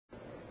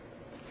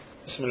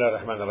بسم الله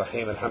الرحمن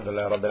الرحيم الحمد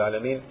لله رب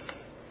العالمين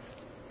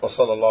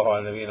وصلى الله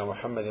على نبينا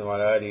محمد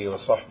وعلى آله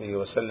وصحبه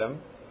وسلم.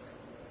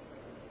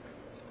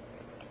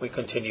 We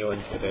continue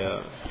into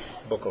the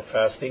book of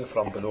fasting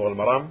from Bulugh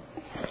al-Maram,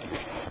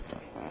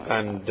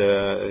 and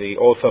the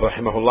author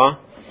rahimahullah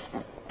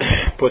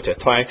put a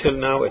title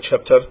now, a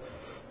chapter,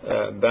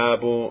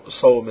 Babu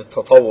Sawm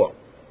al-Tatawwu,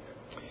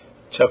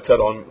 chapter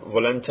on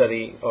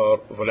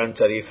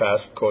voluntary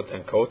fast, quote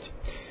unquote.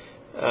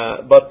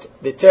 But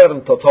the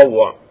term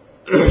tatawwu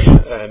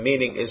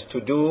meaning is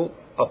to do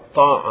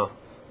at-ta'a,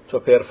 to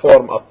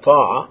perform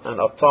at-ta'a, and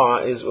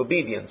at-ta'a is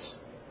obedience.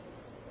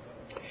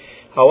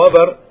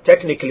 However,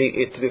 technically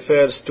it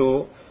refers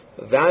to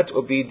that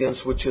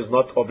obedience which is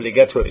not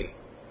obligatory.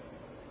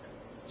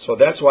 So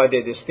that's why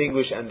they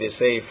distinguish and they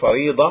say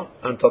farida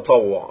and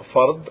tatawwu,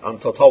 fard and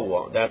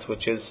tatawwu, that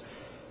which is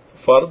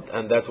fard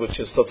and that which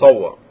is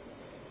tatawwu.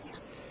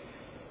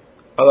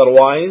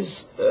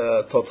 Otherwise,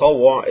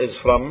 tatawwu is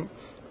from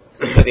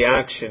the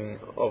action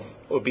of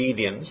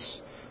obedience,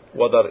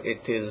 whether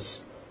it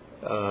is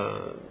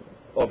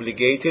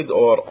obligated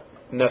or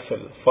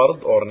nafil,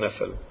 fard or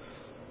nafil.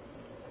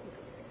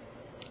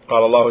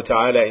 قال الله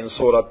تعالى in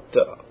Surah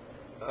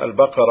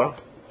Al-Baqarah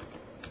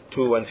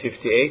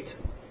 2:158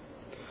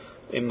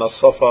 إن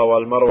الصفا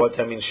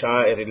والمروة من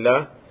شعائر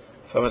الله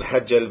فمن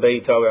حج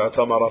البيت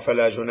واعتمر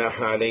فلا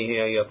جناح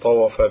عليه أن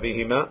يطوف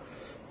بهما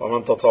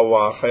ومن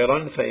تطوع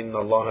خيرا فإن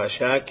الله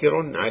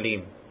شاكر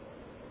عليم.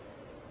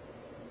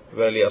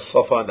 Verily,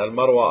 as-Safa and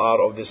al-Marwa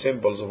are of the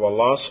symbols of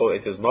Allah, so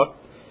it is not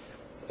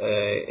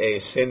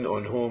a sin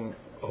on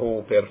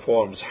who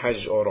performs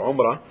Hajj or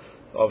Umrah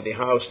of the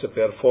house to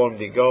perform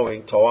the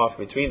going tawaf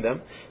between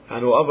them,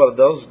 and whoever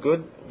does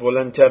good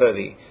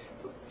voluntarily,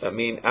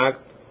 act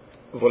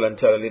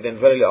voluntarily, then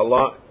verily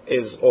Allah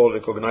is all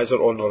recognizer,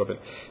 all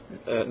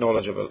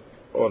knowledgeable,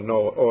 or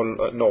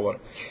knower.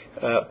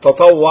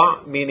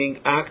 Tatawwa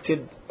meaning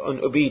acted on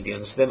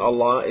obedience, then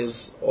Allah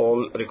is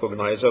all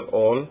recognizer,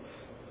 all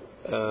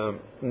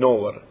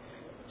knower.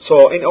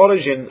 So in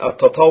origin,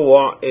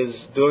 at-tatawwu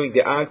is doing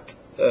the act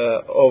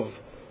of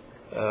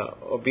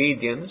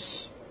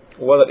obedience,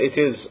 whether it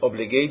is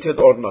obligated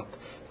or not.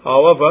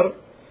 However,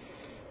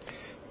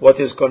 what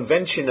is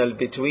conventional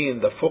between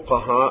the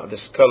fuqaha, the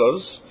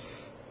scholars,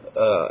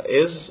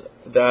 is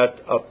that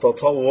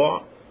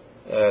at-tatawwu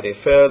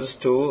refers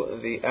to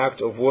the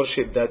act of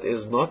worship that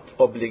is not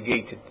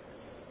obligated.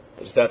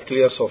 Is that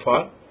clear so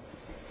far?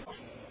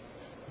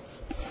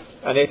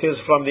 And it is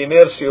from the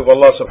mercy of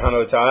Allah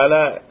subhanahu wa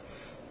ta'ala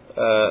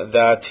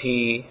that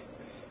He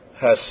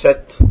has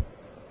set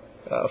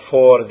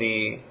for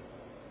the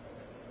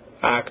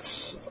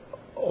acts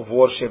of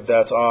worship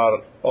that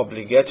are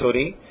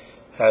obligatory,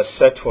 has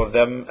set for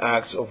them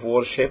acts of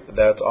worship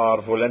that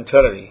are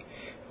voluntary,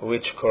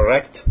 which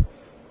correct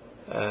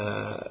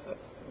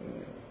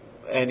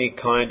any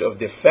kind of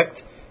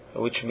defect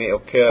which may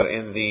occur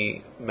in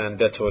the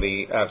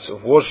mandatory acts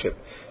of worship.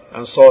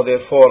 And so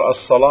therefore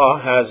as-salah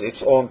has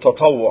its own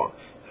tatawwu,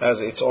 has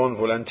its own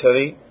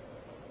voluntary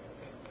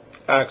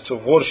acts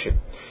of worship,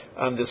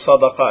 and the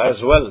sadaqah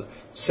as well,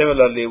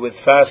 similarly with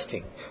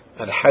fasting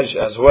and hajj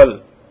as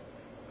well,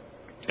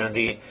 and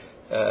the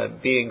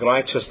being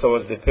righteous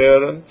towards the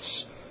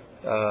parents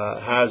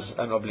has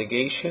an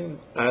obligation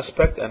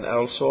aspect and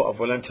also a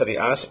voluntary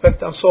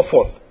aspect, and so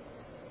forth.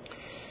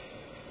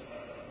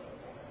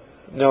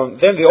 Now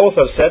then the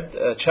author said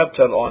a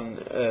chapter on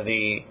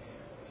the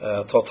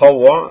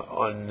tatawwu,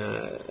 on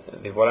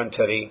the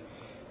voluntary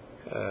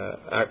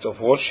act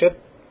of worship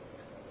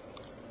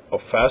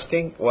of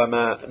fasting,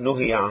 وَمَا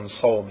نُهِيَ عَنْ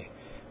صَوْمِ,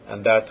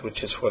 and that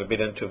which is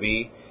forbidden to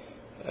be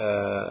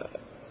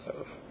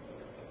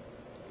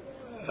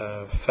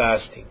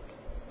fasting,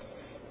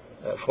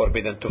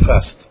 forbidden to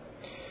fast.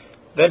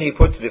 Then he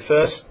put the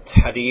first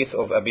hadith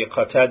of Abi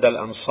Qatada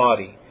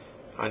al-Ansari,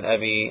 عن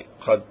أبي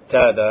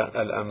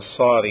قتادة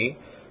الأنصاري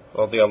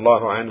رضي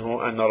الله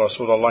عنه أن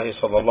رسول الله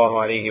صلى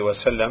الله عليه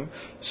وسلم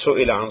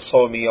سئل عن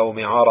صوم يوم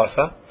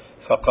عرفة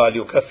فقال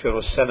يكفر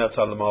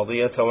السنة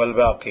الماضية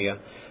والباقية،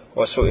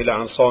 وسئل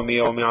عن صوم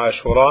يوم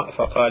عاشوراء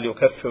فقال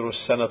يكفر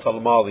السنة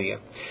الماضية،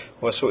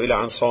 وسئل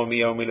عن صوم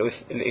يوم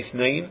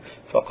الاثنين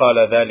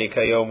فقال ذلك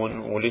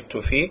يوم ولدت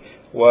فيه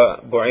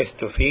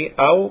وبعثت فيه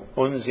أو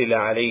أنزل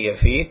علي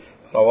فيه.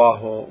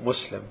 رواه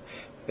مسلم.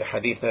 The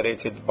hadith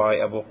narrated by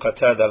Abu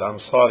Qatada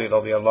al-Ansari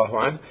radiyallahu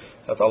anh,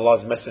 that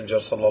Allah's Messenger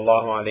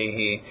sallallahu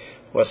alayhi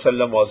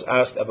wasallam was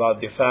asked about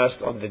the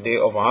fast on the day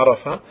of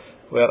Arafah,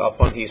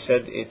 whereupon he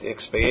said it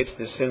expiates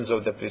the sins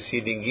of the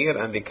preceding year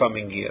and the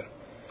coming year.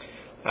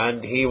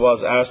 And he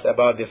was asked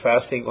about the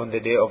fasting on the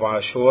day of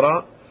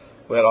Ashura,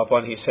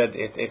 whereupon he said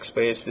it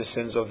expiates the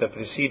sins of the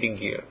preceding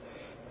year.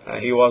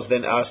 He was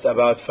then asked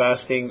about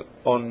fasting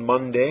on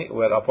Monday,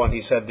 whereupon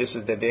he said this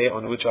is the day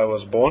on which I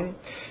was born,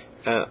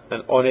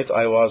 and on it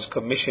I was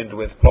commissioned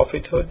with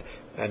prophethood,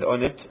 and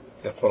on it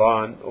the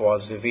Quran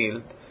was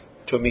revealed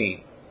to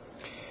me.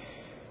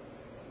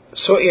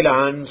 سئل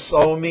عن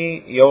صوم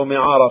يوم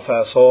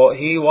عرفة, so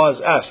he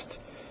was asked.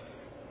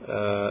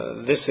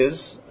 This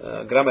is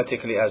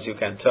grammatically, as you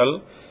can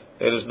tell,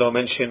 there is no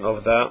mention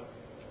of the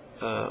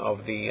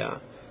of the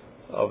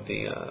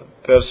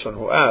person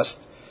who asked,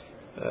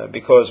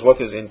 because what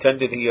is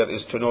intended here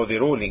is to know the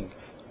ruling,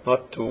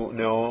 not to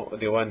know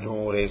the one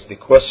who raised the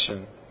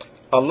question,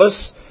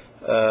 unless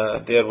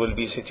there will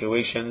be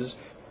situations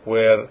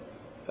where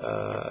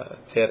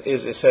there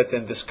is a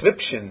certain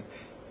description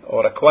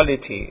or a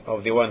quality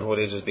of the one who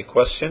raises the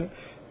question,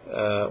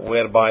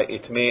 whereby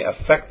it may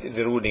affect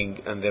the ruling,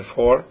 and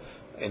therefore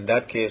in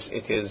that case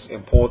it is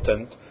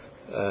important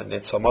and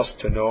it's a must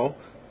to know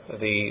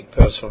the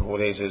person who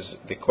raises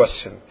the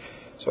question.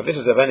 So this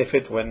is a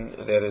benefit when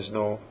there is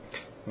no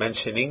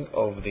mentioning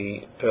of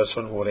the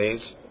person who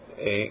raised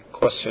a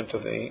question to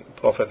the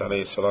Prophet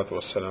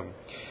ﷺ.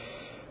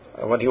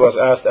 When he was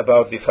asked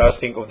about the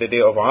fasting of the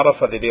day of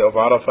Arafah, the day of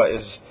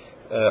Arafah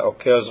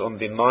occurs on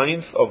the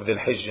 9th of the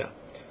Hijjah,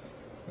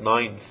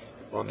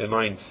 on the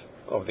 9th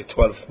of the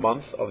 12th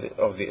month of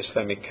the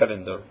Islamic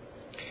calendar,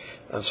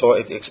 and so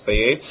it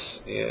expiates,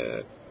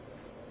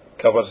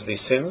 covers the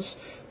sins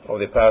of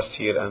the past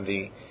year and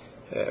the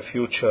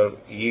future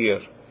year,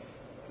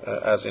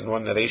 as in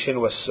one narration,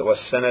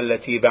 وَالسَّنَةَ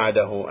الَّتِي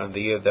بَعْدَهُ, and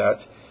the year that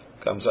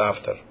comes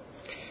after.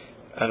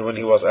 And when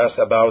he was asked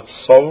about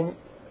Sawm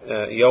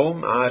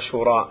Yawm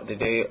Ashura, the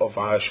day of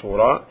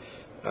Ashura,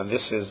 and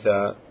this is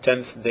the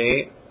 10th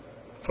day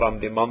from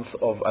the month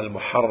of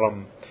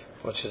Al-Muharram,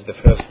 which is the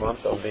first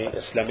month of the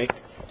Islamic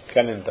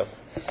calendar.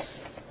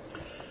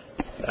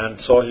 And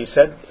so he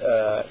said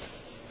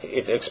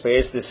it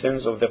expiates the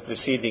sins of the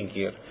preceding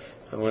year.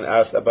 And when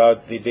asked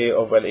about the day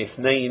of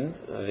Al-Ithnain,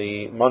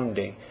 the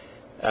Monday,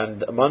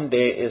 and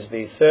Monday is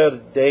the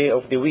third day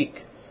of the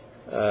week,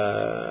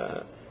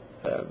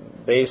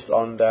 based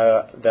on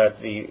that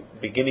the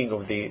beginning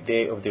of the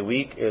day of the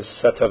week is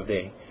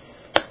Saturday,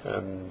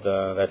 and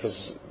that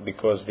is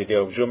because the day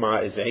of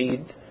Jum'ah is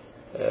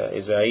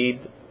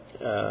Eid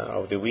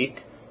of the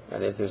week,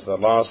 and it is the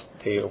last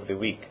day of the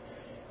week.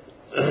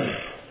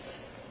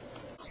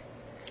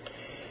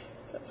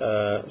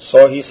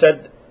 So he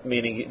said,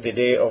 meaning the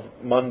day of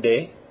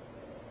Monday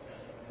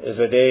is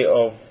a day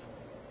of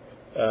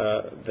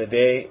the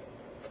day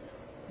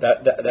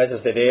that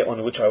is the day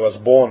on which I was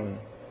born.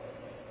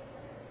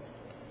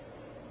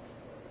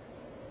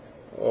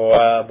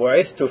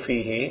 وَبُعِثْتُ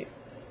فِيهِ,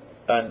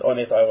 and on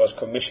it I was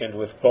commissioned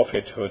with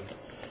prophethood,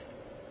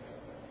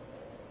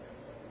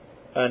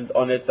 and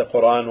on it the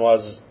Quran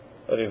was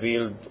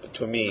revealed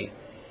to me.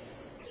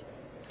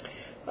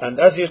 And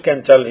as you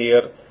can tell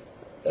here,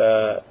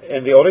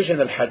 in the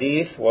original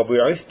hadith,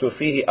 وَبُعِثْتُ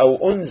فِيهِ أَوْ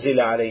أُنزِلَ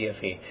عَلَيَّ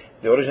فِيهِ,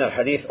 the original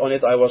hadith, on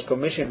it I was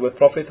commissioned with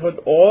prophethood,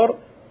 or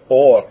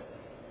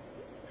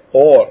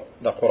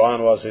the Quran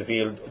was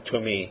revealed to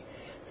me.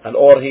 And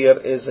or here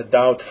is a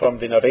doubt from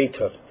the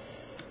narrator.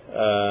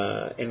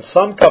 In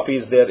some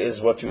copies there is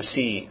what you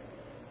see,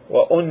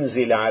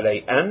 وَأُنزِلَ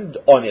عَلَيْهِ, and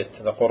on it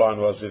the Quran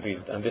was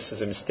revealed, and this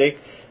is a mistake,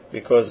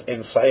 because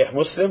in Sahih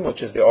Muslim,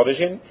 which is the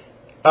origin,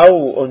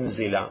 أَوْ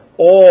أُنزِلَ,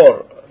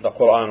 or the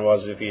Quran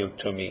was revealed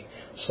to me.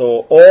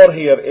 So or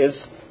here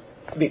is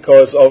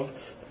because of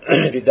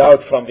the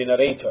doubt from the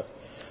narrator.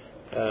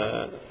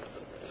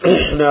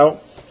 Now,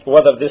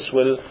 whether this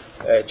will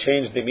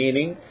change the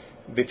meaning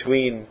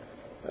between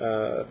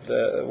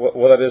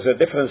whether there is a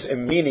difference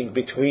in meaning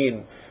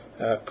between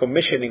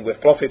commissioning with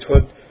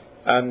prophethood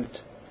and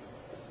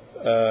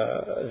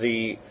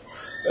the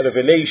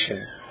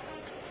revelation.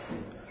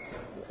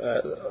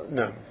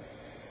 No.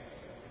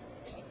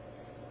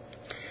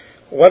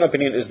 One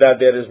opinion is that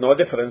there is no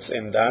difference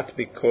in that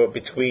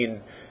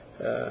between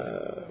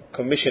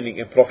commissioning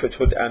in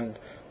prophethood and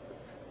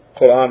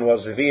Quran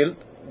was revealed,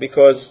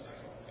 because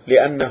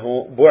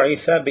لأنه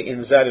بعث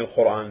بإنزال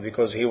القرآن,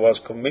 because he was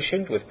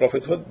commissioned with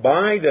prophethood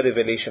by the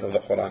revelation of the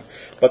Quran.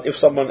 But if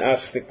someone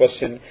asks the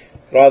question,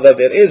 rather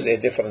there is a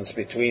difference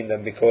between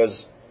them,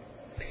 because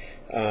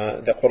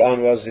the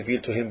Quran was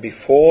revealed to him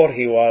before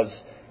he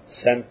was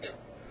sent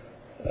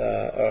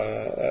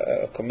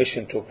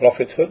commissioned to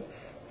prophethood.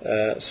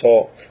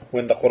 So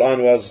when the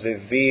Quran was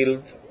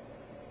revealed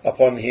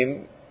upon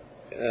him,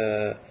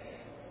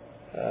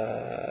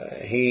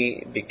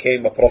 he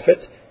became a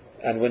prophet,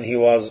 and when he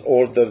was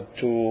ordered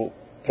to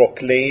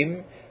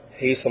proclaim,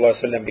 he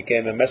ﷺ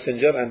became a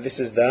messenger, and this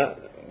is the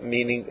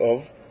meaning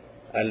of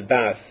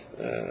al-ba'th,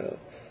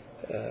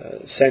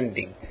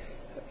 sending.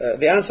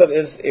 The answer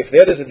is, if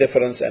there is a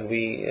difference, and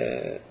we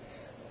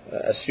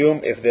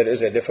assume if there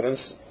is a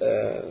difference,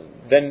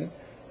 then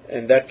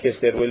in that case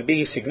there will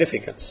be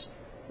significance.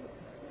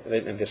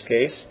 In this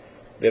case,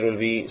 there will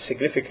be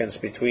significance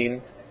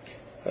between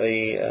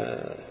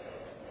the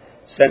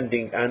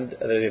sending and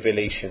the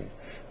revelation.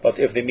 But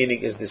if the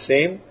meaning is the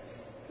same,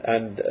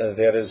 and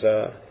there is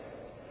a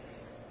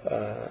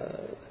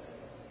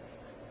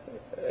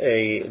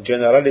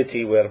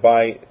generality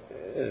whereby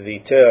the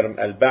term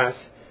al-ba'th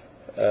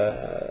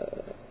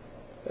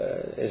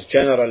is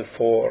general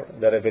for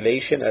the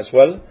revelation as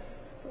well,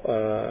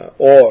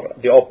 or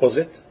the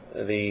opposite,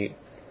 the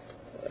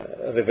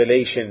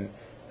revelation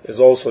is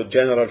also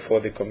general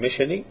for the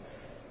commissioning,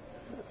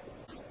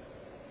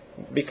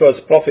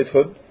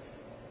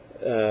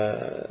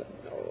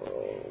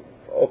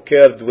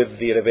 occurred with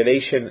the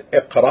revelation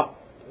Iqra,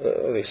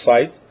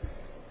 recite,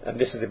 and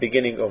this is the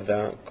beginning of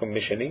the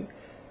commissioning.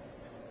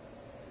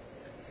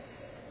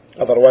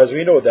 Otherwise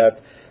we know that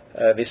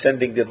the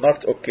sending did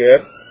not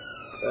occur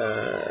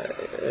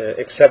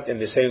except in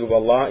the saying of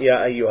Allah, Ya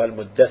ayyuhal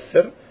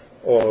muddathir,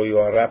 or you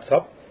are wrapped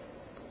up,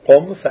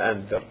 Qum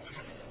fa'anzir.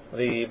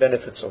 The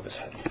benefits of this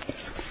hadith.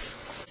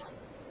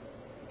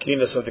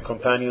 Keenness of the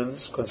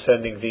companions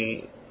concerning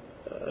the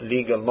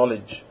legal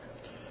knowledge.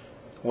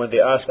 When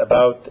they asked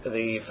about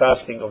the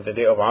fasting of the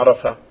day of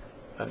Arafah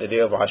and the day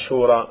of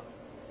Ashura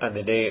and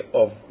the day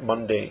of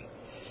Monday.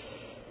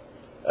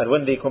 And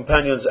when the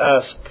companions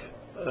ask,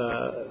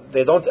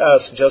 they don't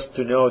ask just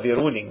to know the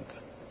ruling.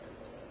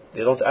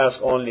 They don't ask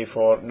only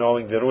for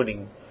knowing the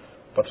ruling,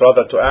 but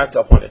rather to act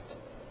upon it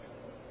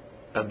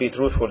and be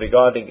truthful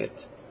regarding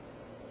it.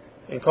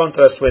 In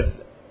contrast with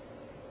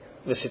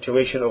the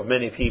situation of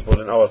many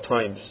people in our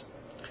times,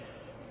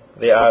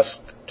 they ask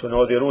to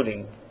know the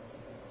ruling,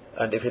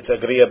 and if it's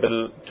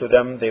agreeable to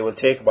them, they will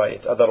take by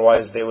it.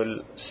 Otherwise, they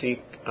will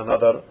seek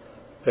another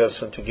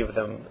person to give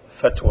them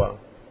fatwa.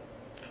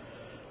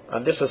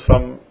 And this is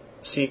from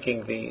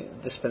seeking the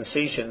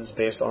dispensations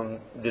based on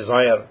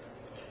desire.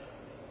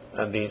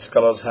 And the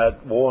scholars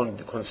had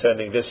warned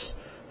concerning this.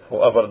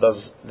 Whoever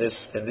does this,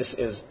 then this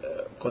is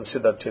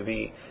considered to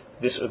be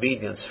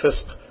disobedience,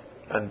 fisq.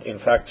 And in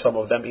fact, some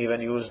of them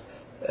even used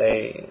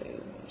a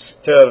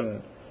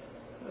stern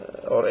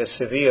or a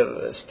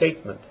severe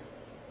statement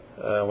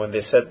when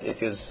they said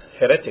it is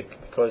heretic,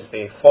 because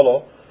they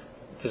follow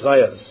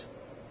desires.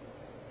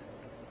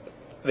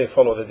 They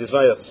follow the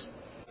desires.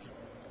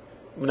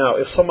 Now,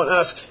 if someone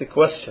asks the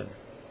question,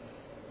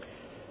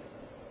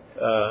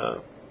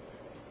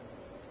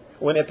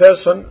 when a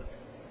person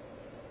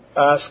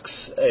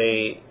asks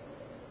a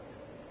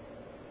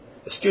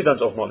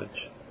student of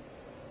knowledge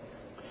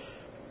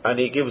and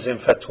he gives him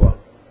fatwa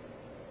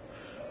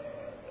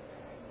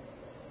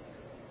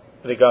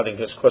regarding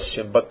his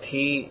question, but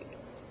he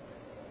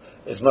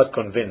is not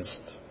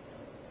convinced,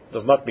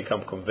 does not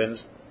become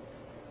convinced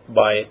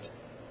by it,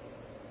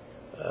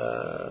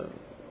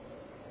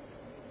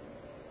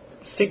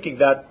 thinking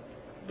that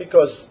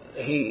because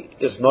he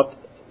is not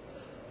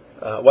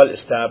well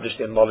established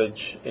in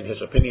knowledge, in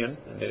his opinion,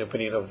 in the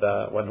opinion of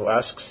the one who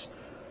asks,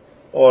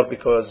 or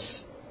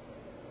because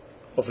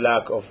of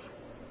lack of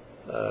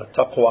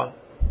taqwa,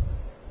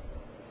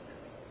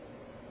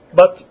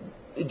 but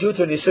due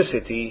to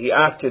necessity he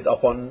acted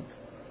upon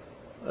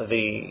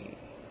the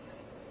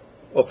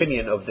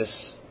opinion of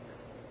this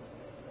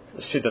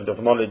student of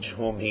knowledge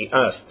whom he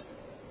asked,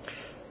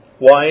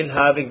 while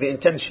having the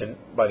intention,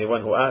 by the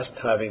one who asked,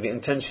 having the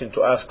intention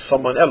to ask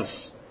someone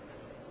else.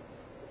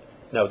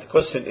 Now the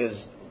question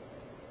is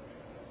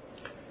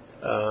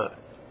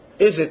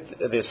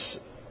it this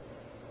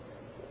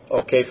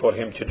okay for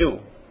him to do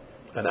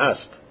and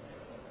ask?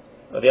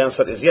 The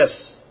answer is yes.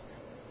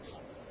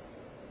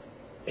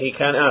 He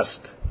can ask,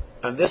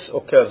 and this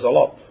occurs a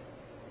lot.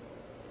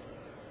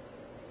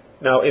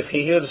 Now if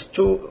he hears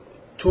two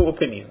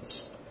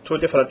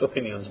different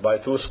opinions by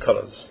two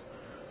scholars,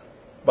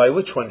 by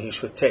which one he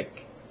should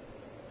take?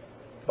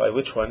 By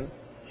which one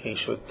he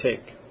should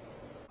take?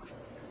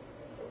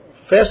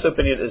 First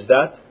opinion is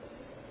that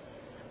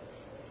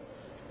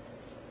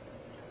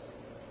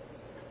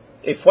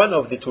if one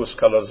of the two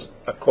scholars,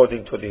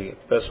 according to the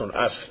person who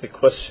asks the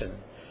question,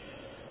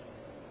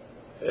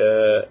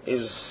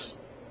 is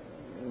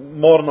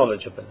more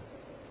knowledgeable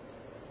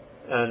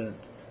and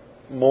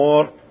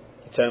more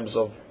in terms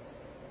of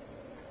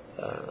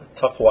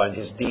taqwa in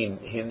his deen,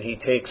 he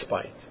takes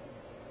by it.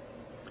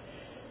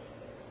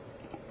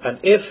 And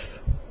if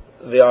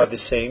they are the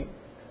same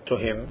to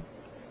him,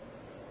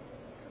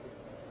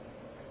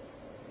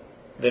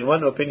 then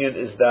one opinion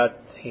is that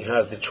he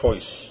has the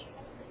choice.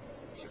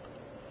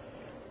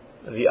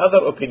 The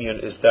other opinion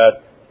is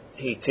that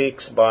he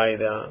takes by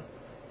the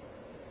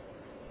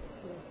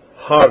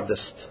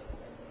hardest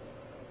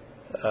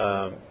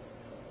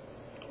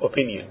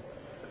opinion,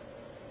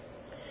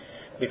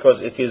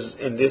 because it is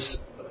in this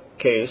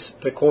case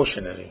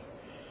precautionary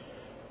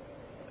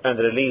and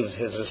relieves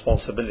his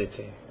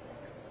responsibility.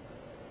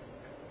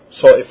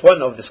 So if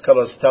one of the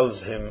scholars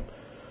tells him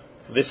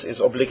this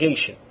is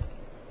obligation,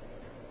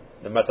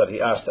 the matter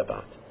he asked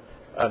about,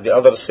 and the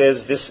other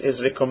says this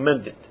is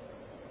recommended,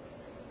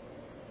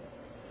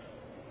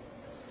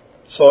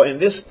 so in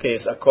this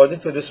case,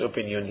 according to this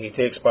opinion, he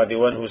takes by the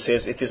one who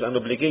says it is an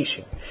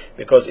obligation,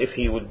 because if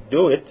he would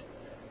do it,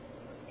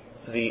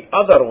 the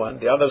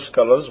other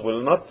scholars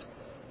will not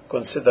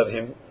consider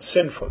him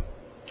sinful.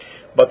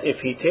 But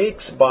if he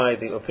takes by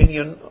the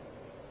opinion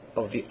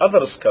of the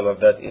other scholar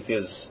that it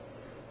is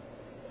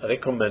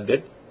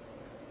recommended,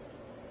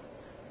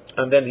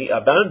 and then he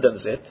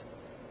abandons it,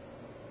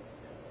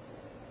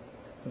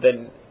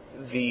 then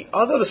the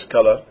other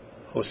scholar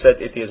who said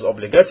it is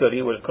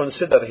obligatory will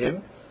consider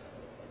him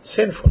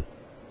sinful.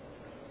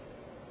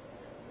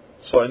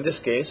 So in this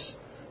case,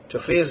 to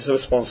free his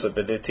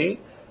responsibility,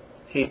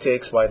 he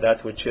takes by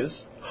that which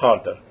is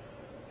harder.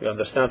 You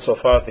understand so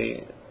far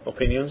the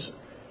opinions?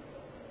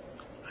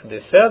 And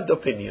the third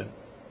opinion,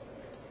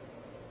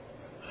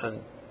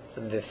 and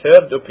the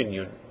third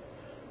opinion,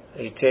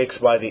 he takes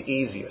by the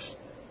easiest,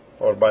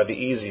 or by the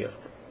easier.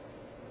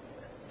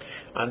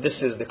 And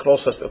this is the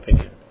closest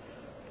opinion.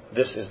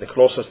 This is the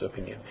closest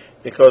opinion.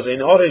 Because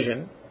in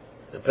origin,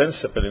 the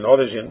principle in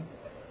origin,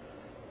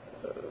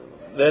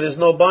 there is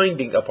no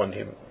binding upon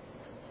him.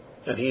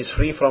 And he is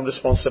free from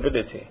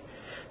responsibility.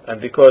 And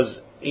because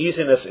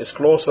easiness is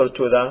closer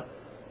to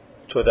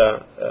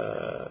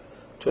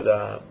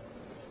the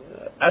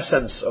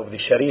essence of the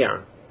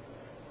Sharia,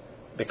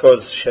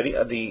 because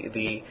Sharia,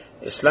 the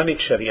Islamic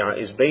Sharia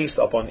is based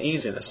upon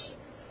easiness.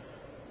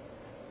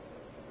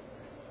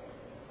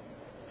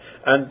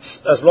 And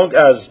as long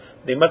as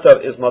the matter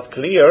is not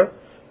clear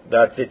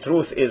that the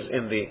truth is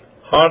in the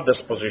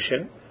hardest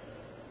position,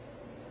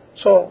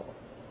 so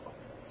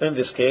in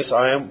this case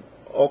I am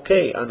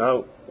okay, and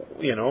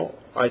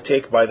I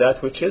take by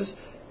that which is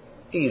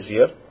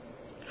easier,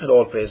 and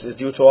all praise is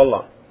due to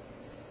Allah.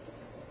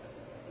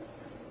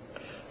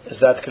 Is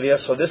that clear?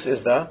 So this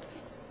is the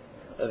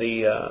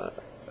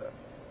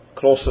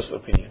closest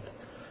opinion,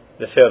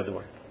 the third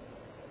one,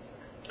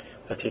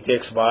 that he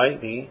takes by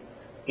the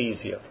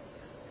easier.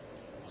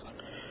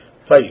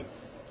 طيب.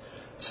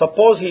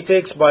 Suppose he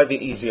takes by the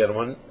easier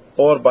one,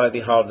 or by the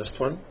hardest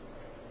one,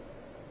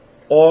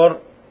 or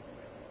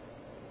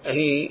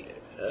he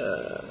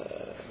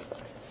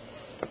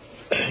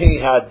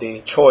had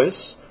the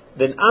choice,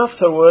 then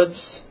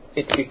afterwards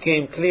it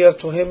became clear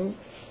to him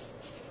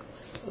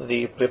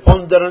the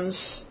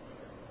preponderance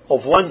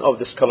of one of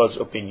the scholars'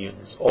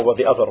 opinions over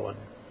the other one.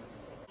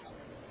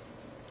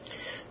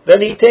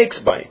 Then he takes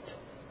by it.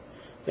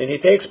 Then he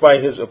takes by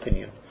his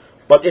opinion.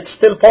 But it's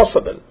still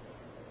possible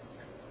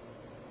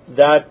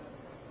that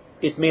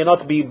it may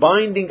not be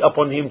binding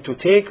upon him to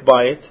take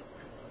by it,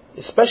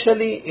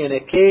 especially in a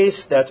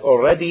case that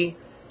already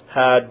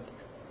had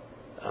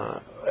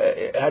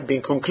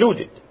been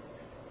concluded.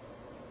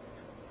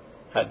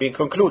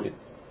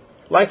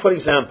 Like, for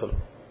example,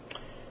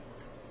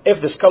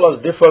 if the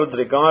scholars differed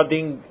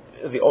regarding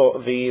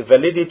the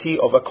validity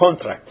of a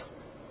contract,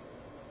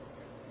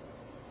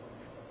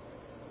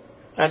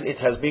 and it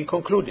has been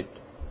concluded,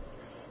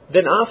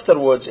 then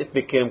afterwards it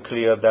became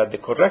clear that the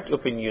correct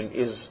opinion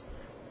is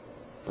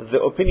the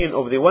opinion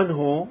of the one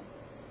who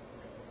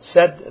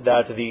said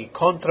that the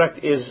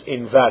contract is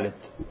invalid.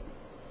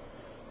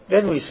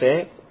 Then we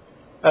say,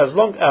 as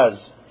long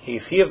as he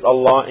feared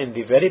Allah in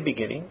the very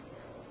beginning,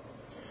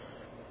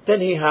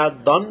 then he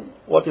had done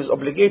what is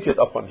obligated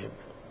upon him.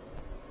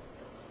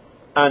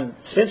 And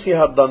since he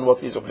had done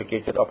what is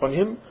obligated upon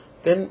him,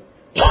 then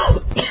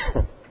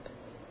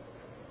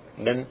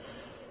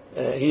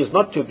he is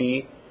not to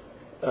be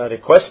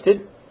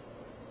requested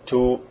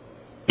to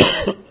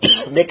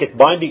make it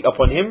binding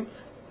upon him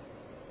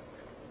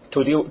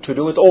to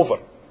do it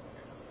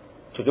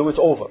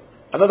over.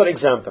 Another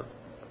example.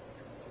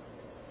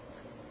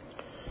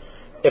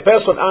 A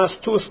person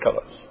asked two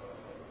scholars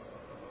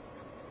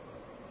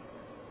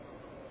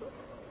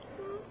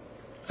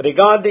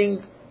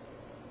regarding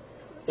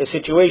a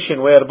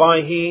situation whereby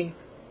he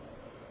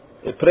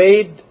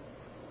prayed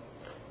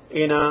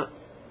in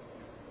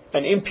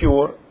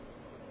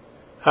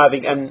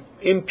having an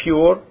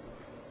impure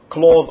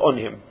cloth on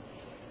him,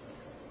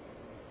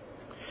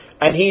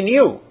 and he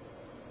knew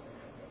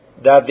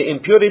that the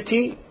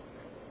impurity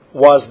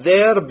was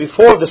there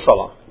before the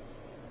salah.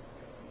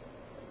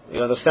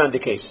 You understand the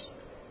case?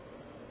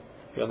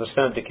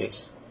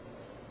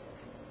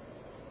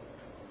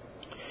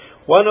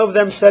 One of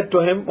them said to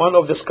him, one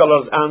of the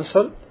scholars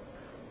answered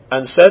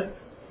and said,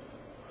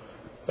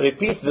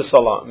 repeat the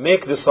salah,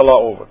 make the salah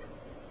over.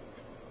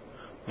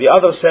 The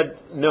other said,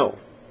 no.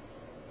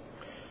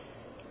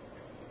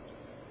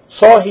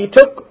 So he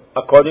took,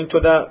 according to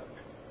the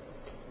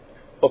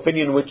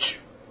opinion which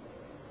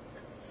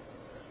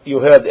you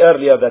heard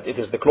earlier, that it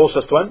is the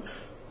closest one,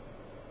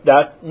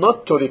 that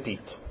not to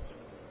repeat,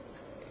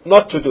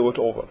 not to do it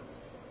over.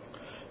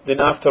 Then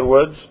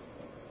afterwards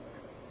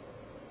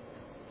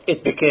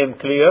it became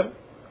clear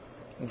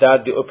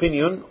that the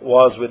opinion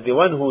was with the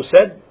one who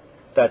said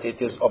that it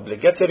is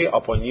obligatory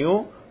upon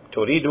you to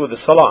redo the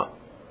salah.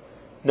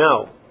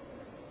 Now,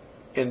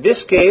 in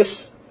this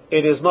case,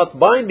 it is not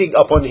binding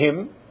upon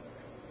him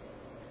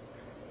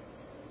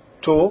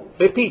to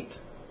repeat.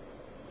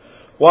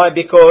 Why?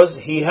 Because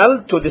he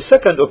held to the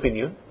second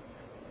opinion,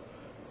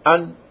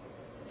 and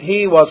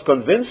he was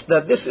convinced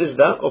that this is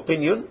the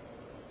opinion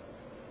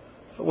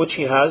which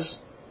he has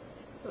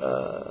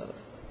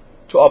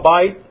to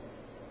abide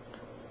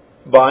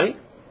by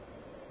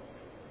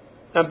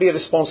and be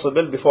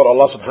responsible before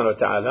Allah subhanahu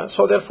wa ta'ala.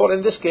 So therefore,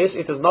 in this case,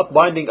 it is not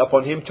binding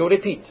upon him to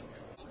repeat.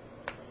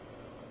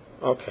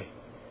 Okay.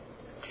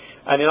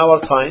 And in our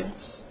times,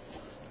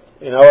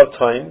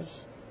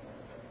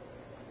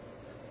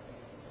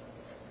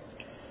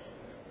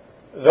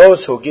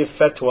 those who give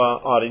fatwa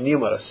are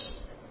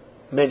numerous,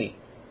 many,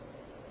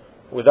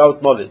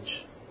 without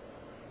knowledge,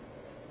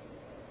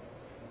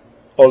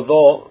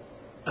 although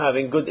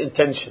having good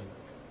intention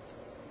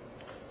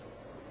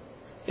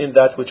in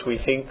that which we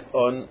think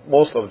on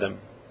most of them.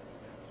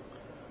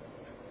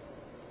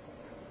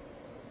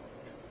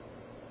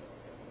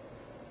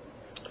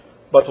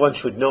 But one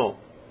should know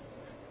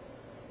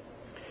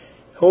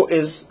who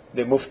is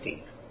the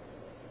mufti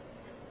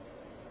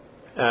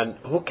and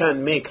who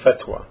can make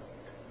fatwa.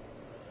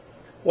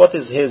 What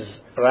is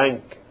his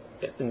rank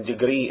and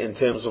degree in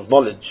terms of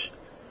knowledge?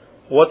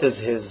 What is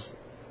his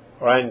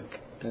rank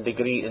and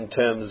degree in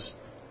terms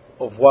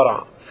of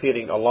wara,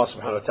 fearing Allah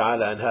subhanahu wa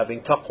ta'ala and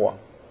having taqwa?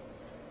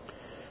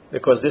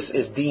 Because this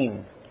is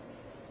deen.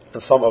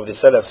 And some of the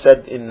Salaf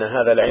said, Inna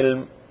hadha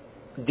al-ilm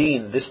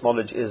deen. This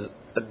knowledge is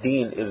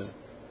deen,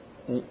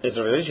 is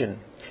religion.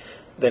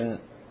 Then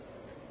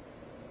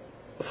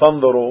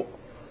فانظروا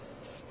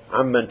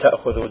عمن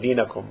تأخذوا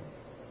دينكم.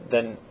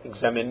 Then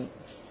examine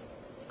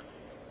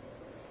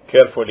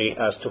carefully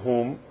as to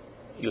whom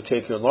you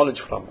take your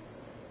knowledge from.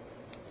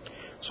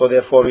 So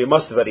therefore we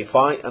must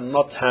verify and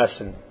not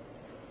hasten,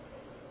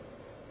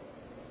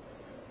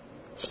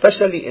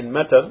 especially in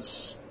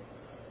matters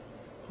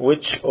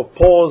which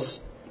oppose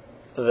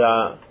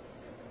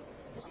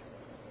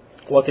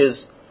what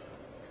is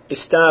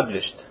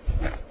established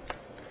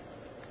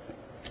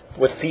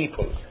with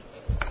people.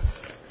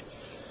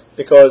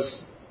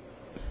 Because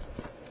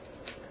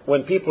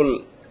when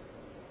people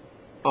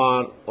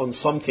are on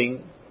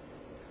something,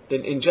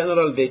 then in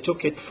general they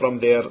took it from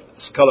their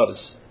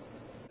scholars.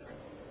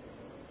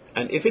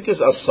 And if it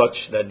is as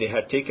such that they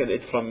had taken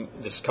it from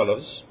the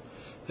scholars,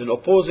 then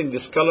opposing the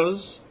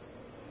scholars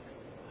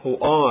who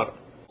are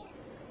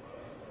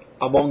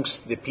amongst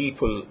the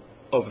people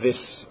of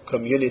this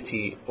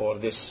community or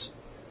this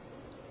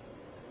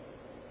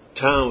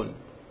town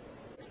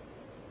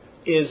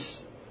is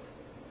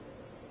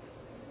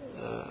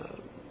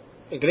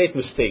a great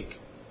mistake.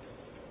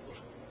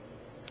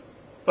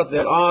 But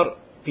there are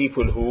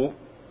people who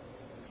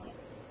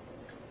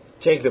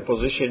take the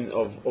position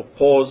of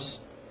oppose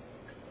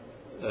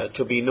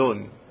to be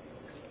known,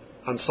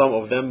 and some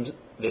of them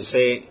they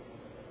say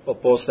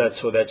oppose that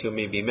so that you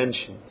may be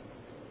mentioned.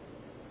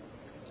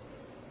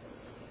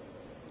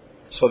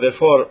 So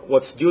therefore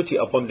what's duty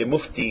upon the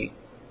mufti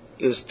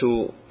is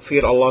to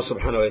fear Allah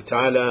subhanahu wa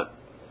ta'ala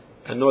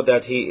and know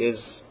that he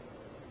is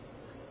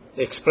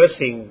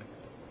expressing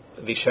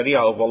the sharia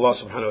of Allah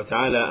subhanahu wa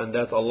ta'ala, and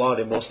that Allah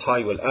the Most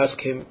High will ask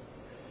him.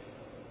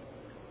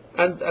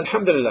 And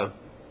alhamdulillah,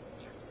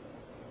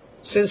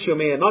 since you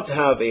may not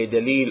have a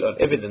dalil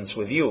or evidence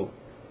with you,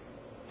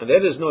 and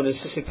there is no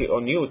necessity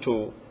on you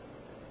to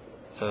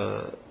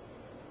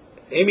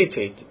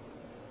imitate,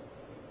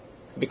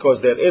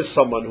 because there is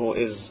someone who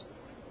is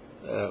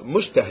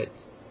mujtahid,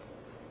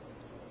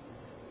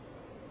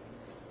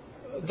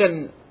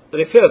 then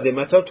refer the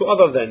matter to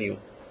other than you.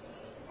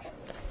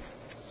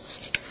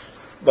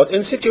 But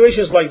in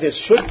situations like this,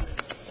 should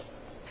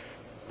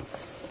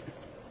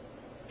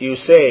you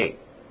say,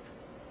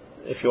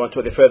 if you want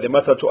to refer the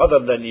matter to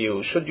other than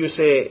you, should you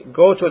say,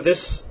 go to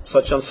this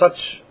such and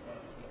such,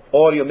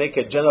 or you make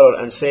it general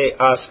and say,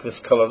 ask the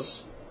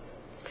scholars?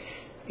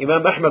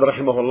 Imam Ahmad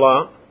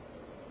rahimahullah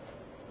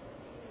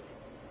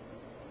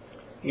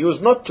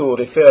used not to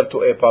refer to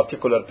a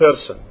particular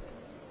person,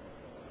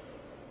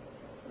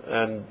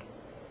 and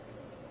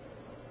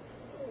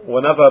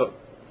whenever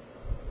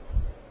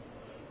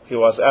he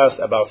was asked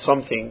about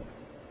something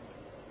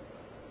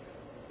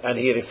and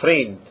he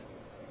refrained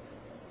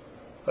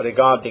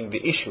regarding the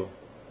issue,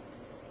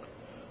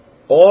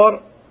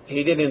 or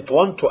he didn't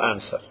want to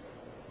answer,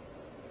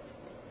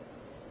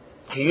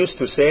 he used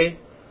to say,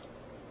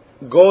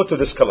 go to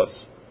the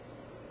scholars.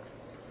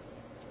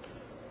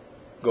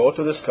 Go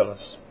to the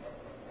scholars.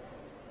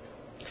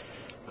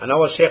 And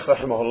our Shaykh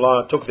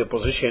rahimahullah took the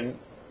position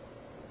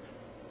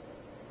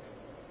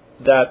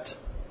that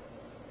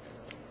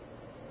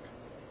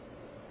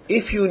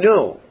if you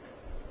know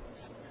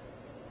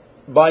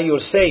by your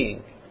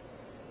saying,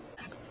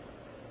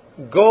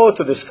 go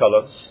to the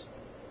scholars,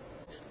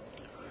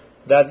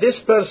 that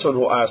this person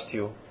who asked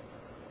you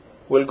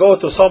will go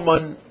to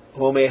someone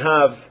who may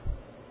have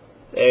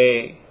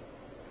a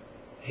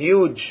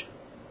huge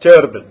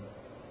turban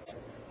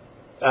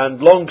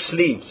and long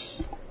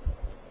sleeves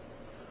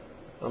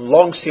and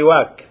long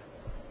siwak,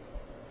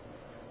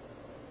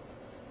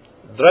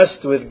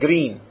 dressed with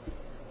green,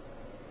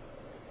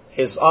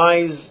 his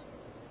eyes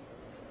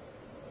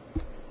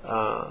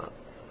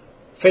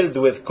filled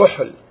with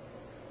kuhl,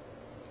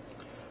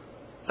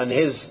 and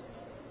his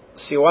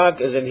siwak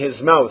is in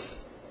his mouth,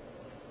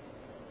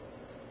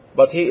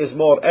 but he is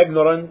more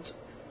ignorant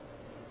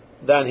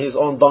than his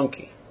own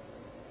donkey.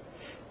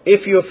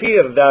 If you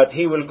fear that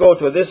he will go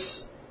to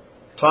this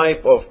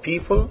type of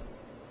people,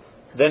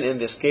 then in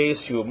this case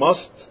you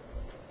must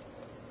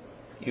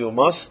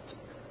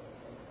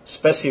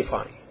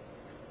specify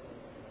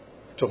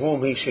to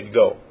whom he should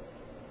go,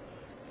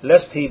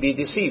 lest he be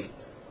deceived,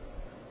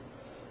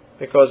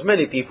 because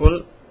many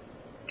people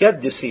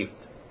get deceived.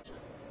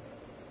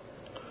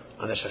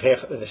 And the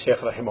Shaykh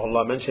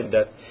rahimahullah mentioned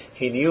that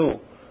he knew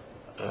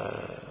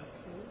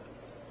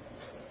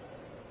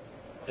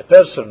a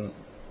person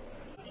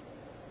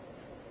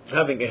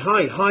having a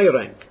high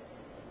rank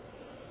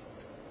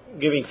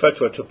giving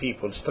fatwa to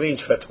people,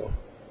 strange fatwa,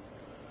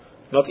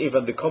 not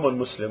even the common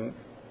Muslim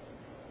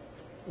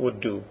would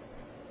do.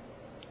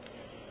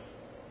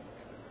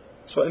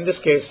 So in this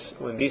case,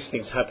 when these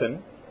things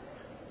happen,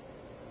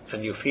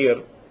 and you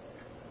fear,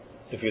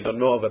 if you don't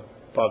know of a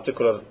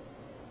particular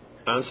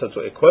answer to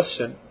a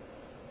question,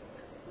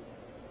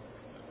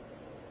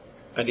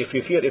 and if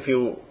you fear, if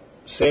you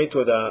say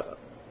to the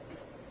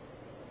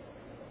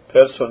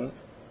person,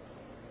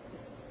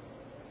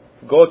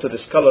 go to the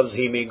scholars,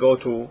 he may go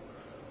to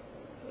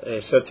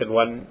a certain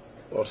one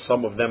or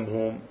some of them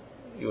whom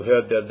you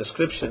heard their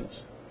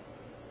descriptions,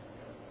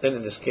 then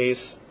in this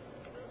case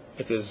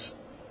it is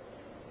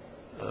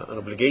an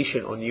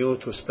obligation on you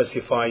to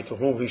specify to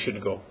whom he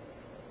should go.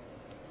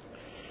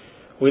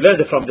 We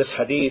learned from this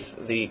hadith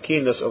the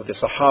keenness of the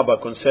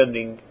Sahaba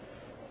concerning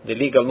the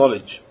legal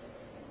knowledge.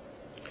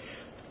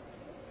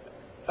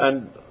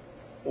 And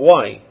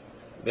why?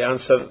 The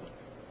answer,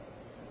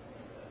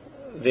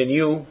 they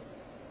knew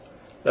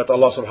that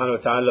Allah subhanahu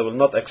wa ta'ala will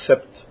not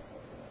accept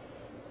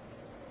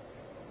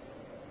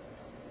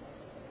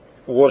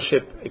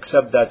worship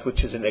except that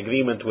which is in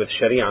agreement with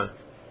Sharia,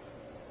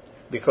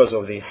 because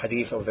of the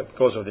hadith,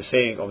 because of the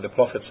saying of the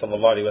Prophet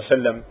sallallahu alaihi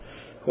wasallam,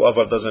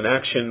 whoever does an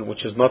action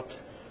which is not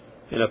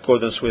in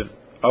accordance with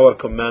our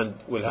command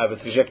will have it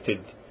rejected.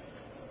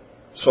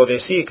 So they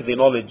seek the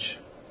knowledge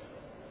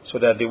so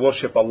that they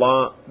worship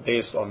Allah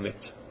based on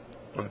it,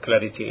 on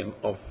clarity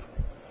of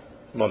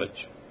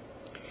knowledge.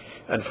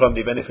 And from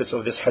the benefits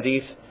of this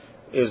hadith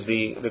is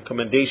the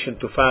recommendation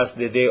to fast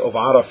the day of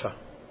Arafah,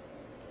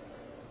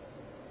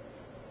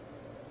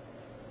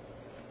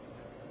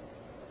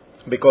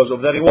 because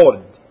of the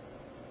reward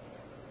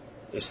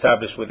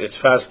established with its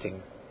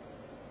fasting.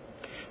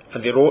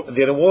 And the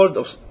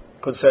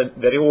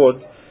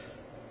reward,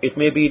 it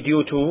may be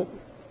due to,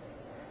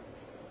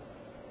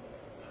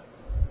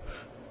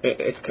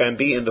 it can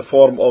be in the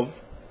form of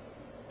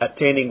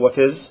attaining what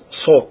is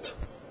sought,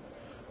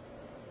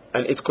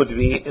 and it could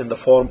be in the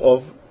form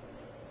of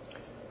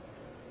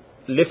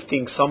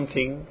lifting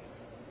something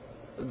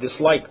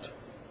disliked.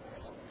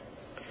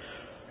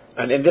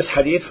 And in this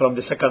hadith, from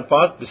the second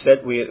part, we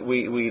said we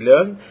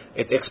learn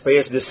it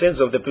expiates the sins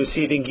of the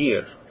preceding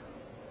year.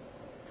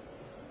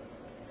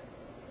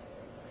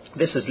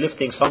 This is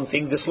lifting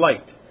something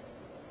disliked,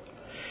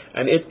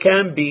 and it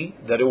can be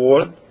the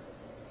reward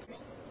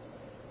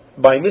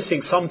by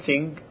missing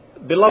something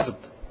beloved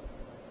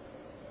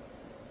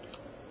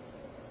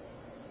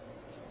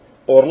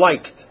or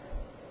liked,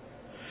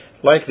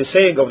 like the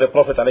saying of the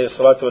Prophet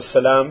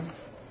ﷺ,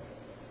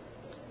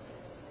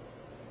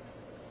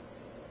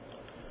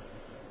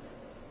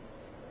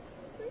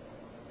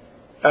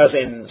 as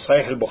in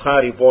Sahih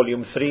al-Bukhari,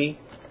 volume 3,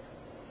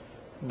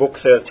 book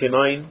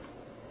 39,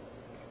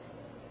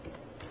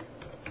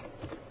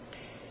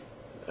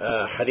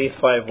 hadith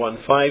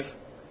 515.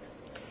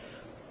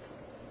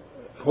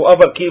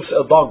 Whoever keeps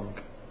a dog,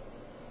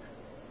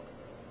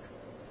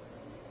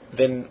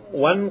 then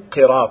one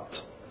qirat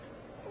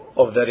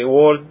of the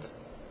reward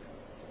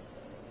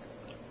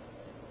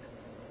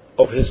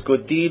of his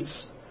good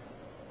deeds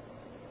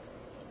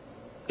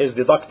is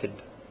deducted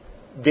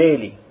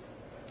daily,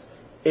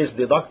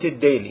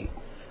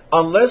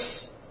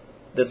 unless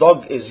the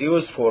dog is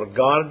used for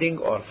guarding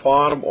or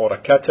farm or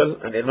a cattle,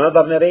 and in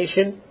another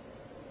narration,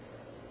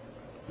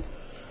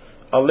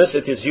 unless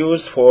it is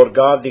used for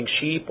guarding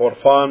sheep or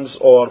farms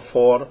or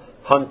for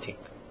hunting.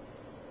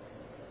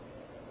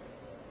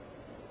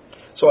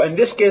 So in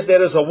this case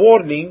there is a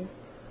warning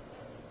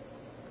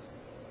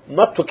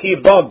not to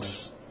keep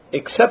dogs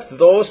except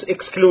those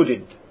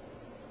excluded,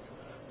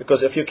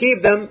 because if you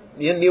keep them,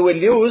 then you will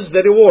lose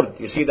the reward.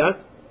 You see that?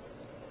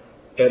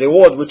 A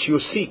reward which you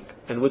seek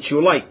and which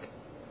you like.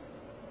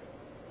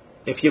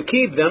 If you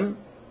keep them,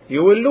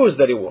 you will lose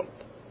the reward.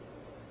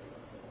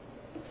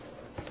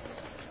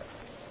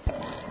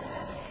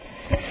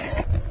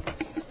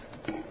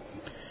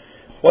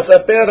 What's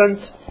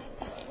apparent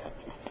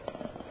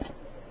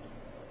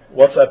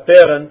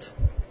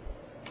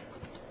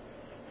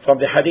from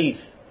the hadith,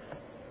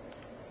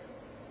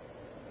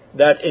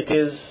 that it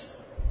is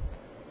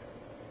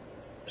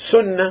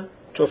sunnah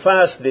to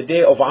fast the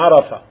day of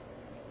Arafah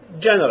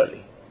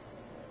generally.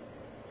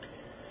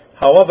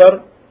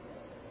 However,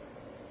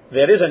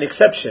 there is an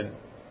exception,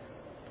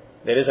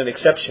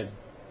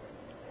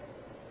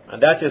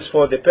 and that is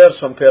for the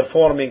person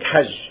performing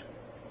Hajj.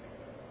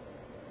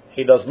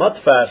 He does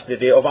not fast the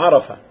day of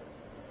Arafah,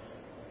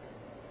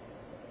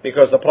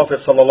 because the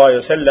Prophet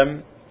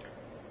ﷺ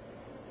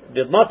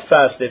did not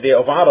fast the day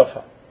of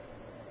Arafah.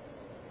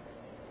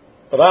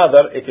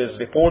 Rather, it is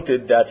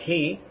reported that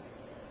he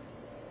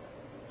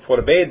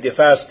forbade the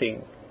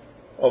fasting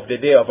of the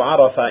day of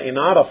Arafah in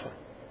Arafah.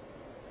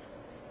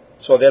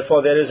 So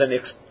therefore there is an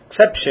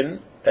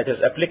exception that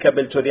is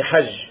applicable to the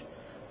Hajj,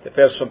 the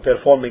person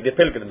performing the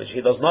pilgrimage.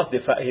 He does not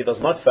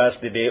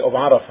fast the day of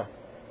Arafah.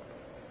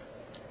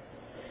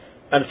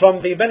 And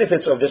from the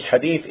benefits of this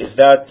hadith is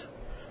that,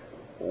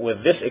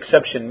 with this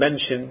exception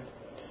mentioned,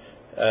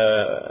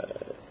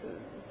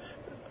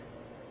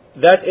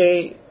 that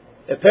a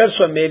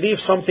person may leave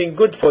something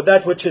good for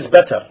that which is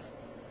better.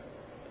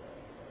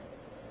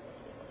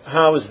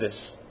 How is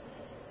this?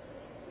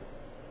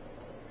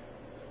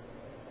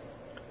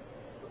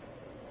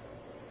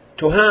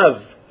 to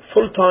have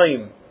full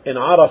time in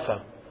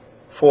Arafah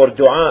for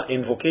dua,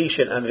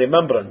 invocation and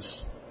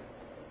remembrance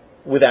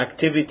with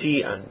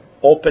activity and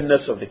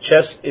openness of the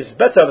chest is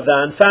better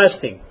than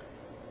fasting.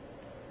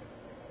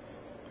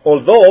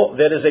 Although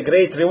there is a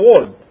great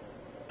reward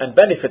and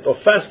benefit of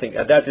fasting,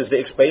 and that is the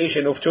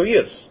expiation of 2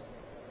 years.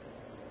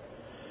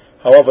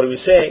 However, we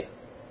say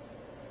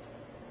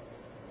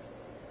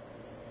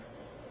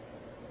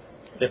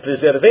the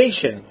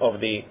preservation of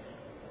the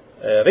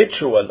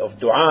ritual of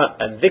dua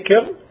and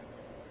dhikr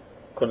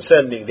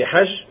concerning the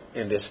Hajj,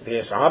 in this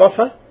case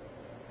Arafah,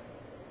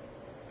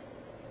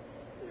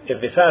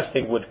 if the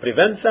fasting would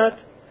prevent that,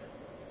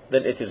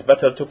 then it is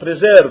better to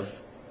preserve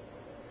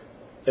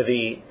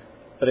the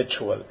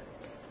ritual.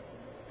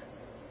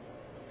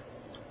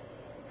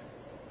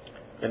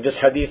 In this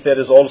hadith there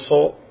is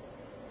also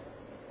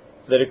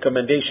the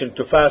recommendation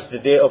to fast the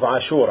day of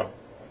Ashura,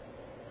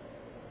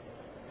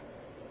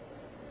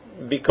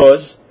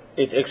 because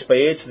it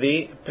expiates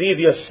the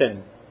previous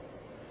sin,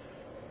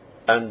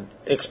 and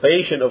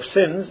expiation of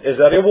sins is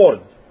a reward.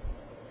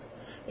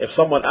 If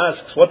someone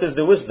asks, what is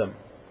the wisdom?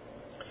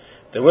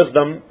 The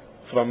wisdom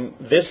from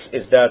this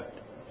is that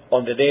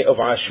on the day of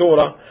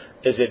Ashura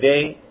is a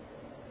day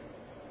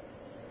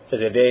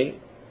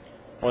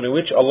on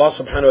which Allah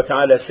subhanahu wa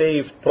ta'ala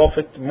saved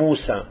Prophet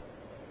Musa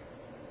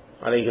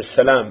alayhi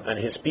salam and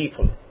his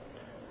people,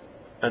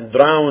 and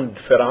drowned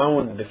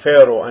Fir'aun the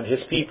Pharaoh and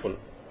his people.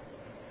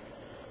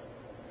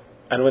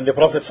 And when the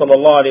Prophet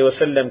sallallahu alayhi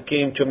wasallam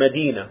came to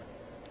Medina,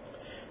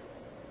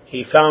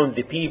 he found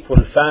the people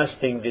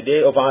fasting the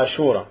day of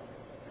Ashura,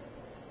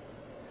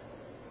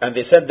 and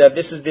they said that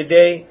this is the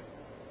day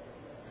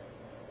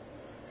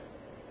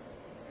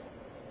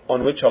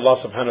on which Allah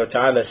subhanahu wa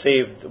ta'ala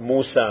saved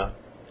Musa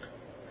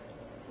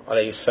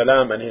alayhi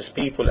salam and his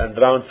people and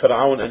drowned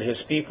Fir'aun and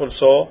his people.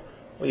 So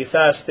we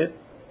fast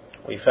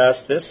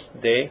this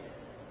day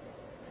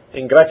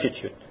in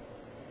gratitude.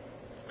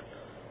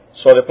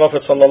 So the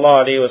Prophet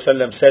sallallahu alayhi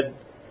wasallam said,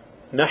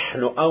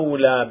 نحن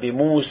أولى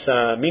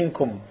بموسى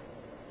منكم.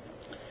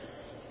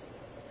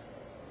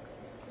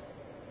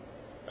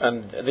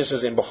 And this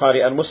is in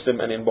Bukhari and Muslim,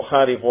 and in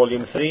Bukhari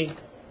volume 3,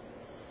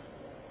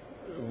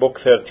 book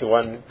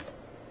 31,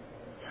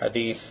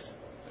 hadith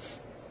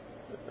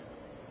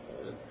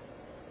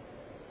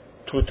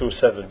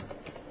 227.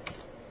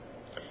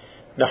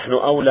 نحن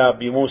أولى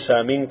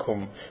بموسى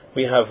منكم.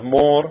 We have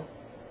more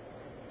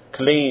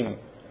claim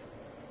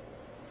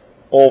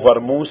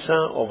over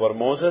Musa, over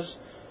Moses,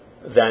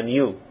 than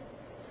you,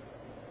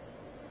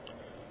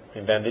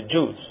 and than the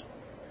Jews.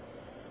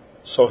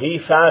 So he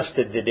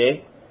fasted the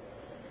day,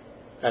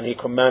 and he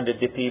commanded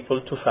the people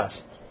to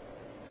fast.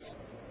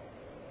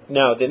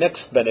 Now the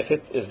next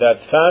benefit is that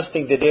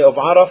fasting the day of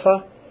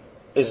Arafah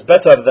is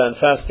better than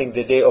fasting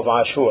the day of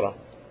Ashura.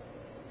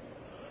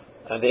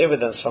 And the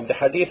evidence from the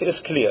hadith is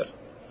clear.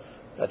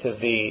 That is,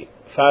 the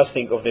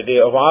fasting of the day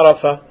of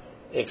Arafah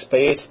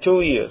expiates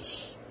 2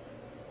 years,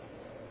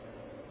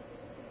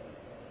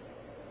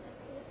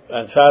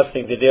 and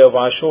fasting the day of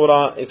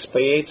Ashura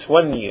expiates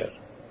 1 year.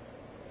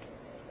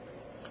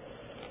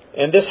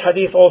 In this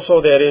hadith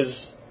also there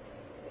is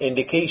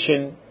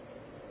indication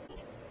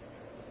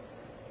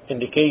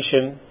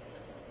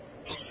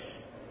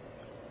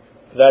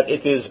that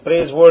it is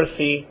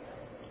praiseworthy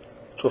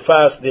to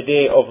fast the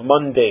day of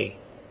Monday.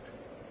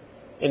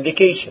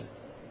 Indication,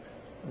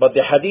 but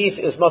the hadith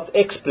is not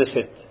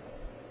explicit.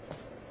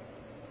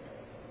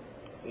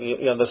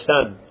 You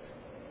understand?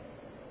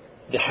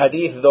 The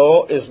hadith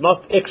though is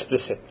not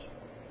explicit.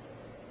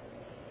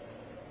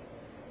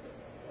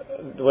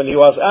 When he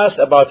was asked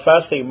about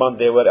fasting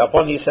Monday,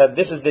 whereupon he said,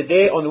 this is the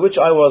day on which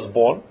I was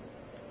born,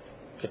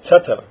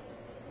 etc.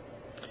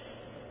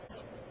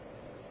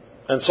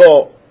 And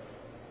so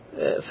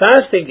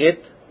fasting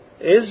it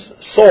is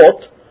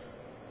sought,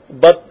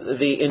 but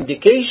the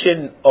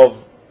indication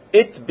of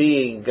it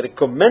being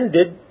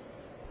recommended,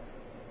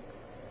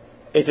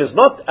 it is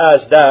not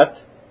as that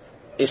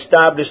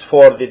established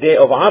for the day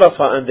of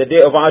Arafah and the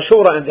day of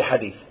Ashura in the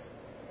hadith.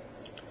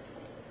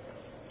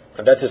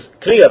 And that is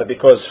clear,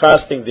 because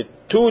fasting the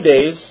 2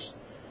 days,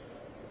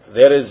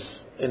 there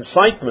is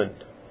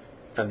incitement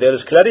and there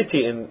is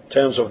clarity in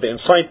terms of the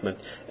incitement.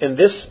 In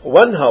this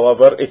one,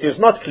 however, it is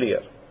not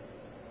clear.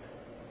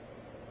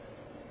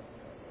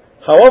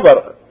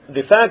 However,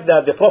 the fact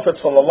that the Prophet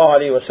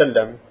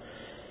ﷺ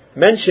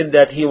mentioned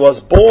that he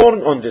was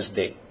born on this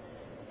day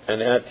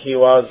and that he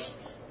was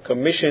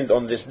commissioned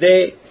on this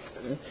day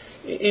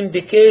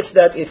indicates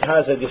that it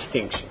has a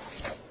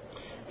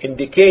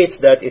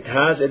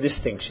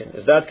distinction.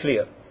 Is that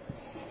clear?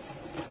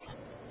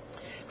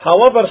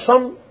 However,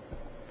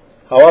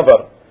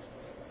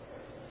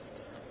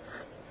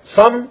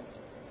 some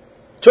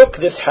took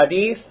this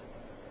hadith,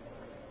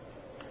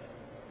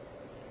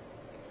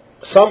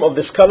 some of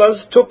the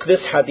scholars took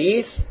this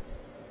hadith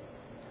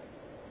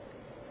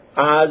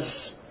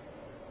as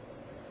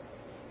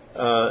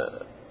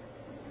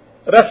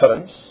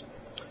reference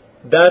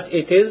that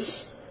it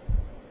is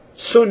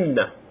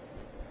sunnah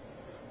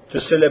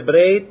to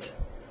celebrate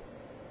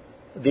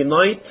the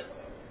night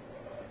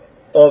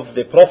of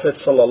the Prophet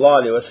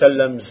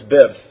ﷺ's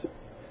birth.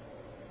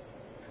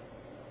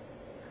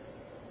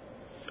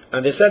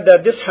 And they said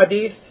that this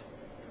hadith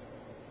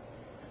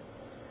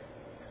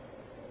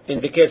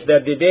indicates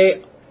that the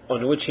day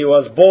on which he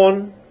was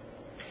born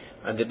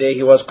and the day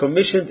he was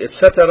commissioned,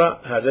 etc.,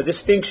 has a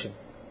distinction.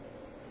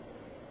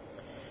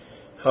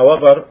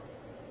 However,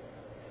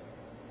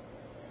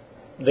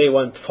 they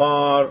went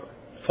far,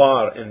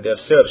 far in their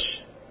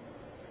search,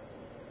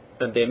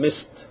 and they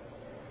missed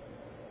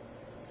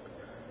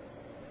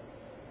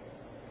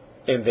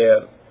in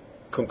their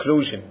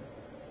conclusion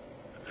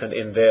and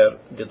in their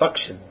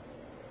deduction,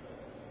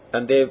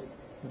 and they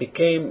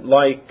became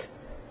like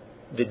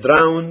the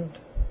drowned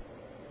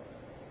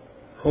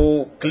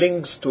who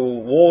clings to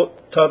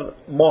water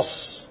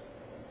moss.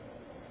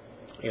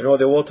 You know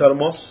the water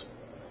moss,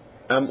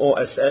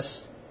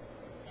 MOSS,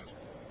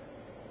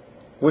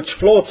 which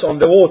floats on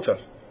the water,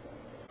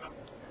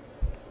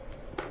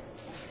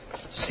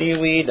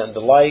 seaweed and the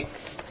like.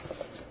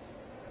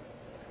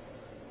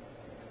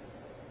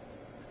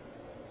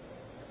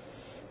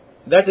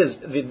 That is,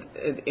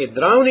 a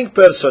drowning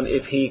person,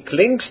 if he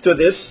clings to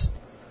this,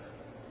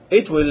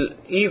 it will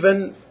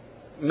even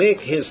make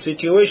his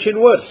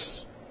situation worse.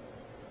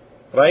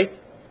 Right?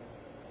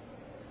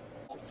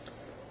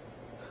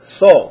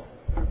 So,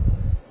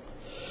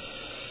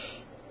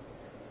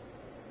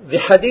 the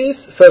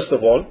hadith, first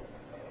of all,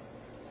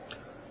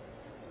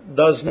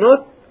 does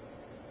not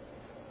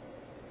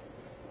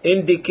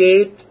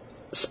indicate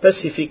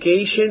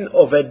specification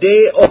of a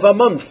day of a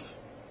month.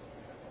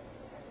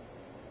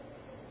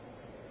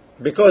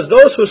 Because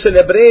those who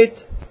celebrate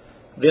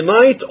the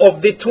night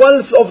of the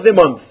 12th of the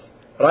month,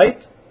 right?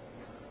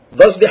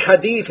 Does the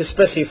hadith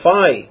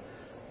specify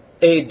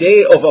a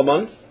day of a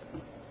month?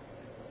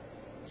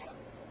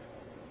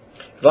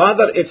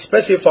 Rather, it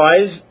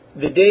specifies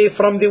the day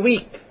from the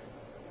week.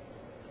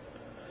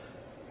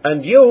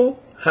 And you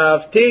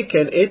have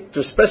taken it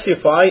to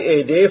specify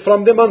a day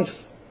from the month.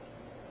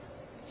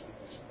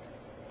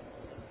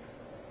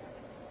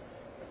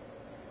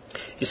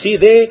 You see,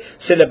 they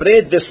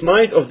celebrate this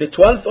night of the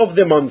 12th of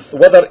the month,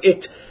 whether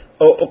it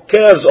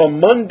occurs on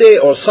Monday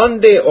or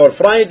Sunday or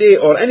Friday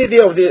or any day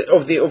of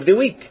the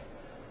week.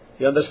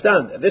 You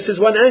understand? This is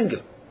one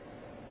angle.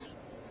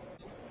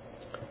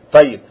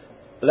 طيب,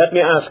 let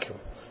me ask you.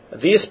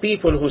 These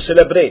people who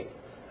celebrate,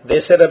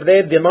 they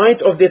celebrate the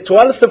night of the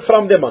 12th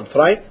from the month,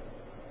 right?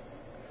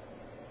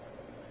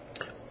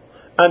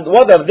 And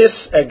whether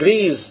this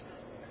agrees,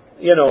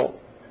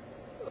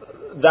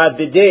 that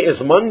the day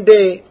is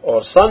Monday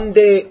or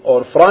Sunday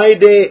or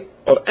Friday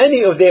or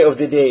any of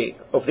the day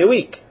of the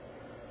week,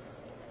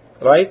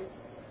 right?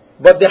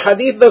 But the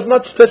hadith does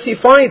not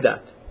specify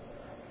that.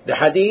 The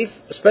hadith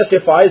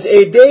specifies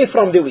a day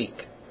from the week,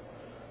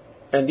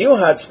 and you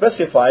had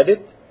specified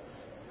it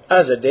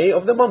as a day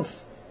of the month.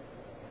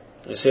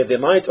 You say the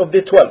night of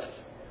the 12th.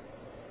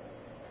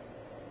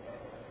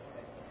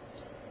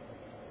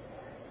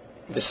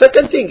 The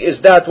second thing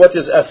is that what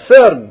is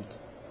affirmed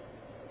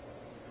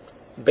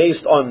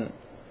based on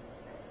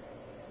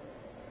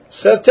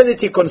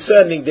certainty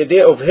concerning the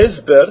day of his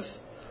birth,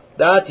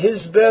 that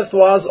his birth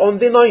was on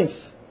the 9th,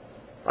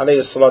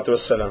 alayhi salatu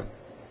wassalam.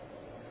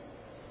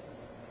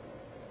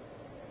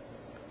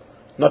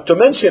 Not to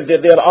mention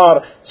that there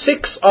are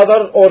 6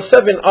 other or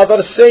 7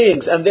 other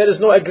sayings, and there is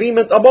no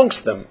agreement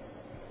amongst them.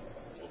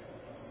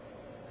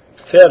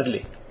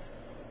 Thirdly,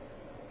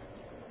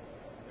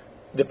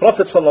 the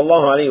Prophet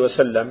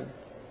ﷺ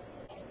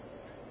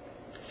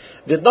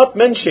did not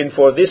mention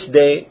for this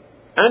day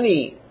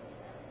any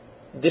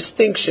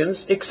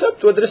distinctions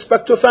except with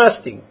respect to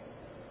fasting.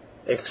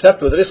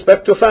 Except with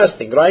respect to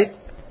fasting, right?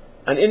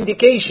 An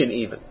indication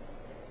even.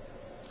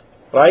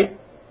 Right?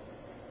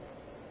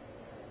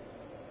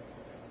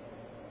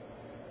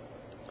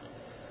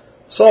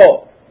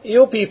 So,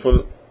 you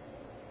people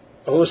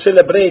who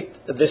celebrate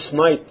this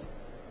night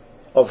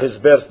of his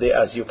birthday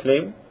as you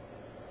claim,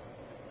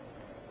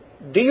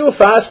 do you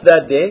fast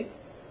that day?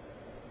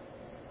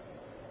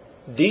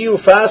 Do you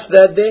fast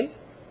that day?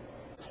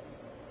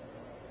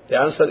 The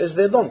answer is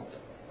they don't.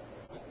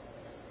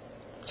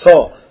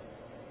 So,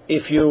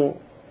 if you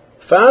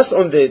fast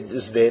on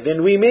this day,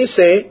 then we may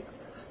say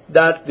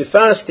that the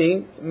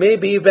fasting may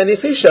be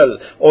beneficial,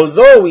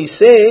 although we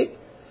say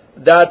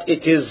that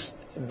it is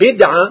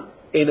bid'ah,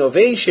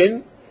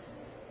 innovation,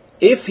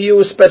 if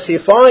you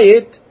specify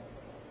it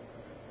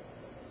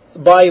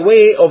by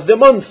way of the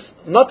month,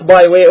 not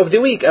by way of the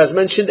week, as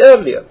mentioned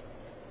earlier.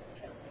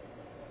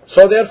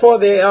 So therefore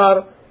they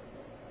are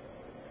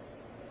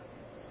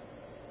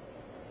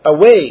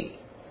away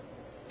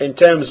in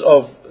terms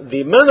of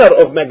the manner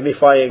of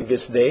magnifying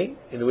this day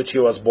in which he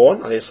was born,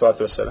 alayhi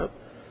salatu wasalam,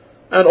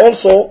 and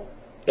also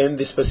in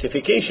the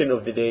specification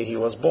of the day he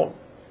was born.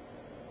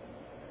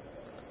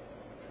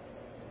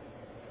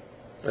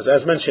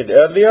 As mentioned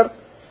earlier,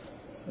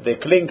 they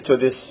cling to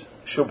this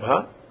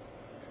shubha,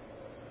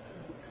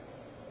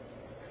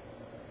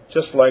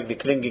 just like the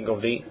clinging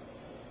of the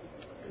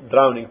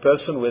drowning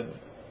person with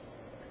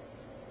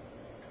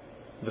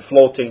the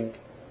floating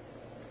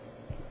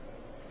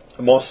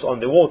moss on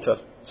the water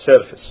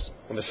surface,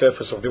 on the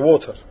surface of the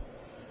water.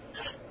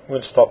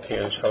 We'll stop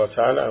here inshallah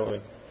ta'ala and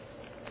we'll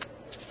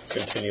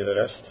continue the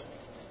rest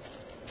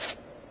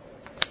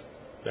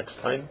next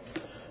time.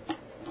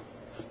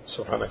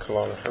 سبحانك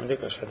اللهم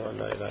وبحمدك أشهد أن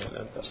لا إله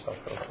إلا أنت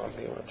أستغفرك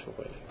وأتوب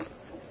إليك.